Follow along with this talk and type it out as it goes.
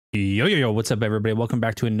Yo, what's up everybody? Welcome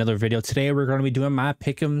back to another video. Today we're going to be doing my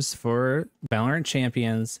pick'ems for Valorant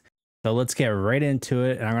Champions. So let's get right into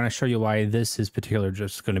it, and I'm going to show you why this is particular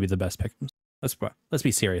just going to be the best pick'ems. Let's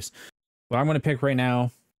be serious. What I'm going to pick right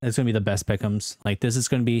now is going to be the best pick'ems. Like this is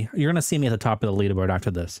going to be, you're going to see me at the top of the leaderboard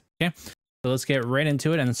after this. Okay, so let's get right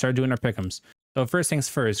into it and start doing our pick'ems. So first things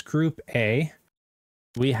first, Group A,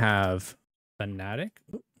 we have Fnatic.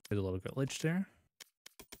 Ooh, there's a little glitch there.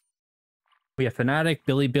 We have Fnatic,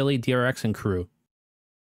 Billy, DRX, and Crew.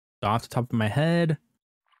 So off the top of my head,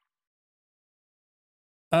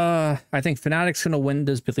 I think Fnatic's gonna win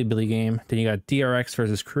this Billy game. Then you got DRX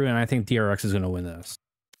versus Crew, and I think DRX is gonna win this.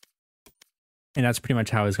 And that's pretty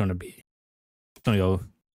much how it's gonna be. It's gonna go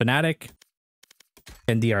Fnatic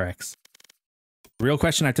and DRX. The real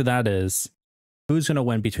question after that is, who's gonna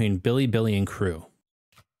win between Billy, and Crew?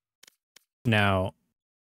 Now,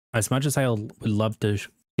 as much as I would love to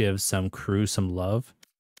give some Crew some love,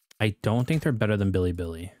 I don't think they're better than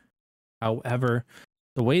Billy. However,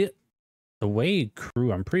 the way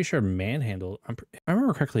Crew, I'm pretty sure manhandled, if I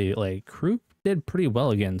remember correctly, like Crew did pretty well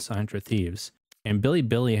against 100 Thieves, and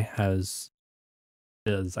Billy is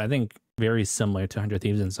I think very similar to 100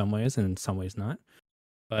 Thieves in some ways, and in some ways not.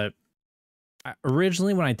 But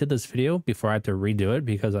originally when I did this video, before I had to redo it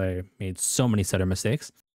because I made so many setter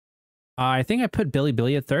mistakes, I think I put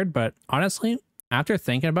Billy at third, but honestly, after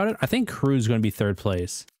thinking about it, I think Crew's going to be third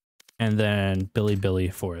place, and then Billy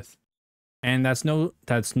fourth. And that's no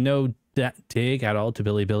dig at all to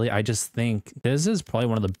Billy. I just think this is probably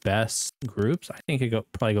one of the best groups. I think it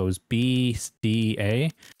probably goes B, D,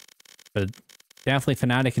 A, but definitely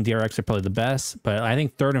Fnatic and DRX are probably the best. But I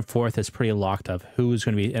think third and fourth is pretty locked up. Who's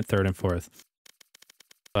going to be at third and fourth?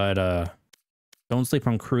 But don't sleep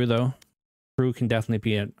on Crew though. Crew can definitely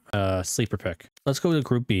be a sleeper pick. Let's go to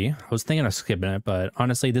Group B. I was thinking of skipping it, but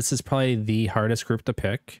honestly, this is probably the hardest group to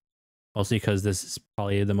pick. Mostly because this is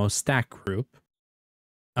probably the most stacked group.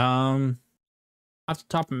 Off the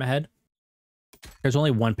top of my head, there's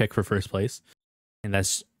only one pick for first place, and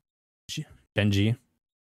that's Genji.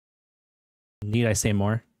 Need I say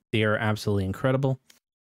more? They are absolutely incredible.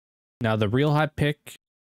 Now, the real hot pick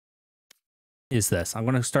is this. I'm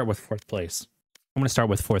going to start with fourth place.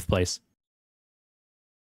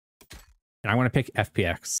 And I want to pick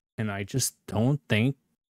FPX, and I just don't think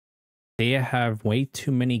they have way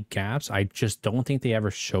too many gaps. I just don't think they ever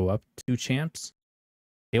show up to champs.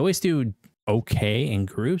 They always do okay in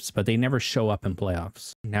groups, but they never show up in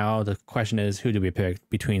playoffs. Now the question is, who do we pick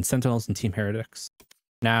between Sentinels and Team Heretics?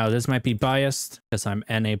 Now this might be biased because I'm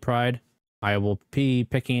NA Pride. I will be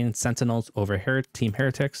picking Sentinels over Team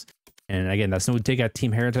Heretics. And again, that's no dig at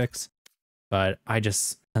Team Heretics, but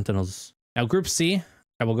Sentinels. Now Group C,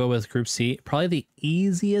 I will go with Group C, probably the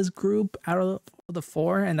easiest group out of the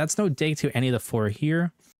four, and that's no dig to any of the four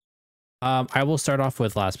here. I will start off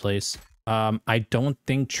with last place. I don't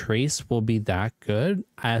think Trace will be that good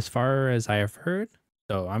as far as I have heard,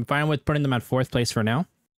 so I'm fine with putting them at fourth place for now.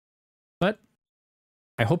 But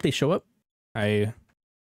I hope they show up. I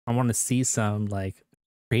want to see some like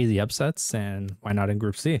crazy upsets, and why not in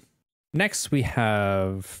Group C? Next we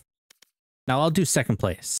have, now I'll do second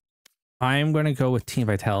place. I'm going to go with Team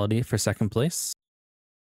Vitality for second place.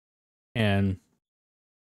 And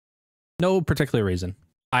no particular reason.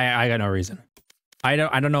 I got no reason. I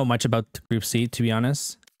don't know much about Group C, to be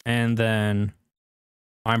honest. And then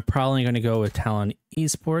I'm probably going to go with Talon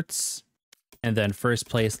Esports. And then first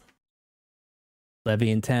place,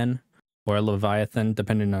 Leviathan or Leviathan,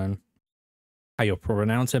 depending on how you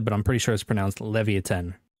pronounce it. But I'm pretty sure it's pronounced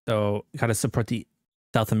Leviathan. So got to support the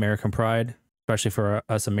South American pride, especially for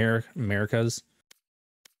us Americas.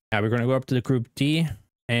 Now we're going to go up to the Group D,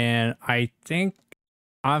 and I think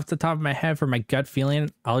off the top of my head, for my gut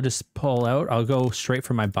feeling, I'll just pull out. I'll go straight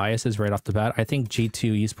for my biases right off the bat. I think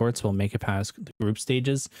G2 Esports will make it past the group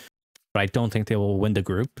stages, but I don't think they will win the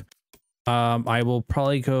group. I will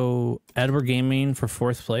probably go Edward Gaming for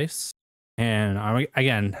fourth place. And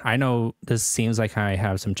I know this seems like I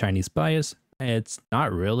have some Chinese bias. It's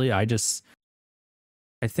not really. I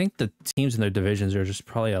think the teams in their divisions are just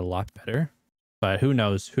probably a lot better, but who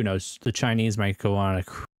knows? The Chinese might go on a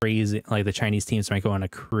crazy, like the Chinese teams might go on a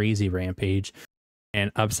crazy rampage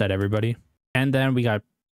and upset everybody. And then we got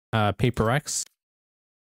PaperX.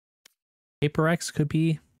 PaperX could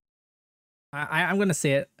be, I'm going to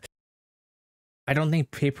say it. I don't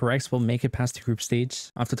think PaperX will make it past the group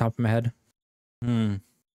stage off the top of my head.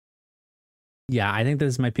 Yeah, I think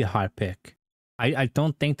this might be a hot pick. I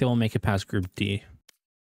don't think they will make it past Group D.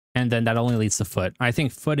 And then that only leads to Foot. I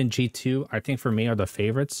think Foot and G2, I think for me, are the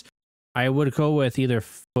favorites. I would go with either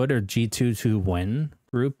Foot or G2 to win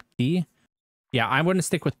Group D. Yeah, I wouldn't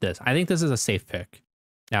stick with this. I think this is a safe pick.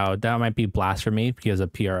 Now, that might be blasphemy because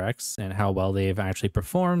of PRX and how well they've actually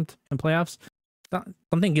performed in playoffs.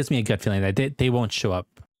 Something gives me a gut feeling that they won't show up.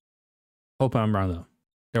 Hope I'm wrong, though.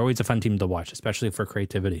 They're always a fun team to watch, especially for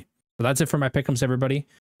creativity. So that's it for my pick'ems, everybody.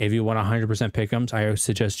 If you want 100% pick'ems, I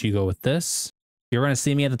suggest you go with this. You're going to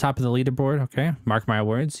see me at the top of the leaderboard, okay? Mark my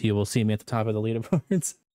words. You will see me at the top of the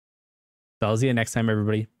leaderboards. So I'll see you next time,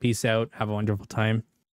 everybody. Peace out. Have a wonderful time.